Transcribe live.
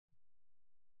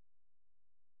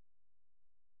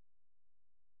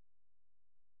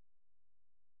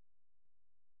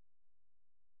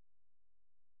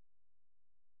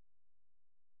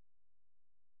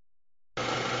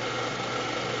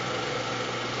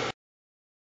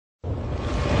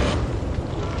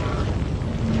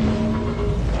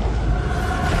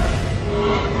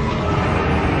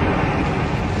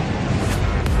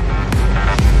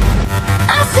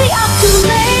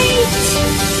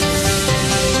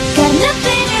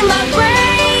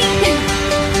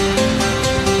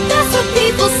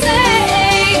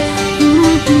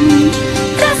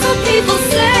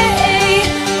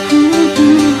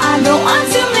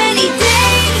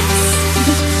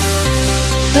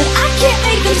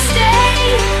you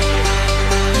stay.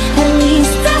 At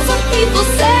least that's what people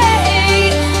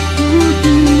say.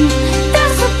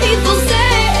 That's what people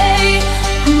say.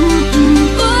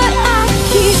 But I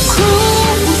keep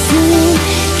cruising,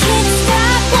 can't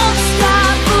stop, won't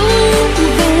stop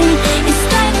moving. It's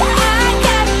like I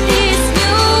got this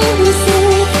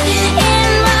music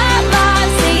in my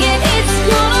mind saying it's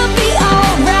gonna be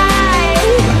alright.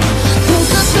 'Cause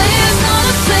the player's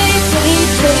gonna play,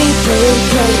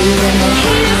 and the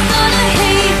haters gonna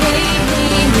hate, baby.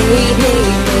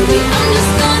 I'm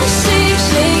just gonna shake,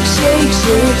 shake, shake,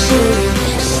 shake, shake.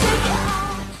 Shake it off.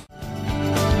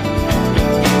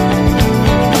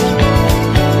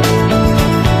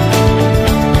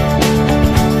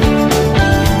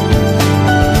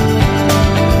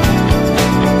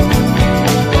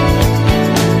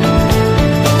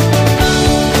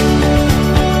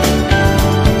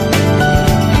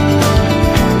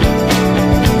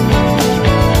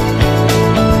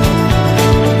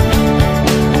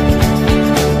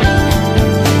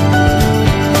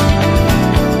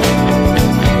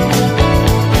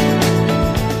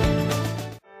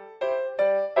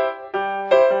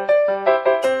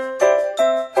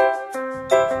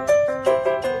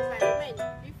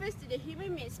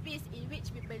 Space in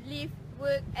which people live,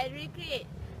 work and recreate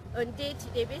on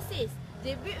day-to-day basis.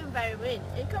 The built environment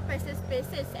encompasses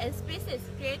spaces and spaces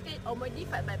created or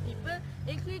modified by people,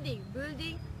 including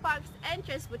building, parks and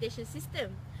transportation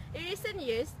system. In recent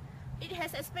years, it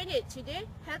has expanded to the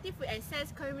healthy food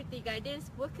access, community guidance,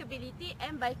 workability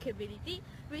and bikeability,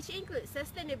 which includes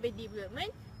sustainable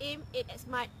development aimed at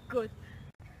smart growth.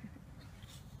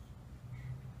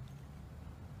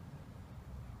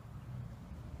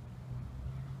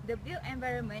 The built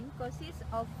environment consists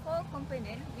of 4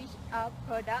 components, which are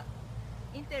product,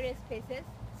 interior spaces,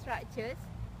 structures,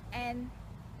 and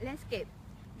landscape.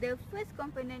 The first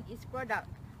component is product.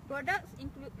 Products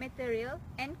include material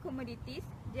and commodities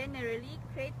generally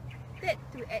created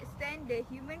to extend the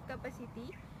human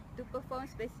capacity to perform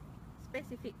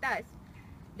specific tasks.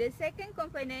 The second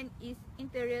component is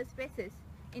interior spaces.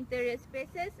 Interior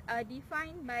spaces are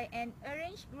defined by an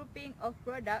arranged grouping of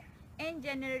products and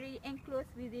generally enclosed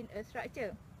within a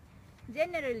structure.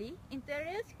 Generally,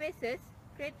 interior spaces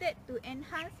created to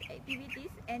enhance activities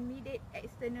and mediate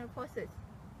external forces.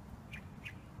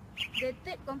 The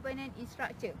third component is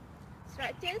structure.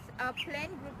 Structures are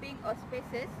planned grouping of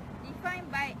spaces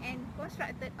defined by and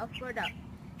constructed of products.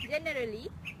 Generally,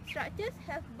 structures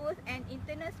have both an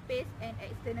internal space and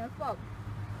external form.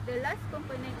 The last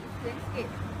component is landscape.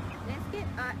 Landscape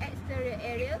are exterior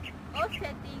area or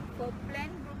setting for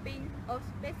planned grouping of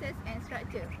spaces and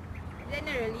structure.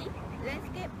 Generally,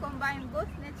 landscape combine both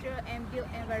natural and built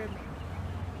environment.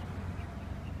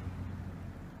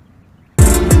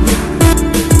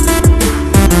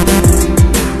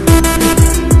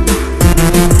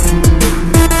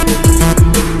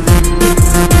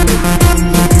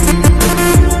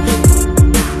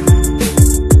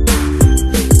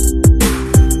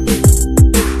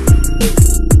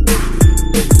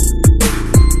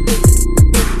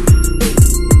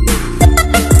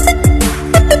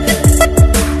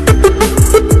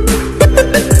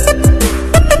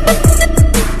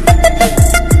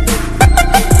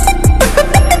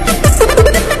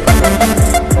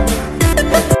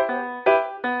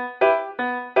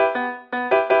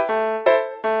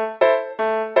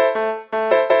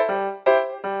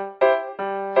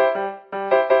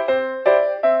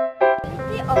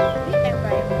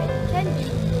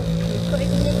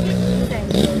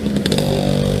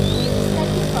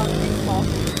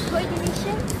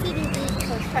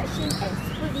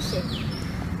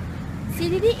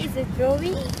 CDD is a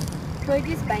drawing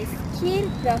produced by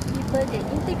skilled graph people that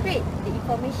integrate the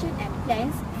information and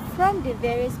plans from the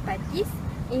various parties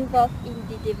involved in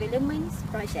the development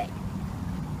project.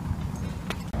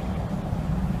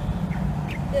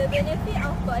 The benefit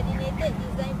of coordinated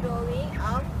design drawing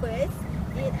are: first,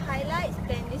 it highlights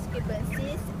plan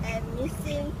discrepancies and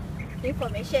missing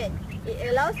information.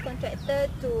 It allows contractor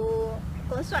to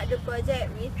construct the project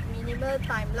with minimal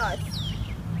time loss.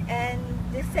 And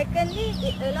secondly,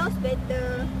 it allows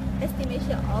better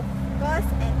estimation of cost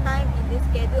and time in the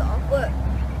schedule of work.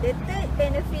 The third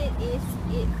benefit is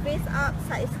it frees up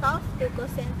site staff to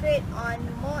concentrate on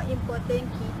more important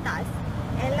key tasks.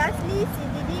 And lastly,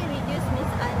 CDD reduces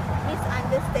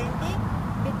misunderstanding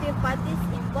between parties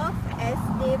involved as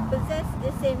they possess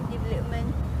the same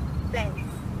development plan.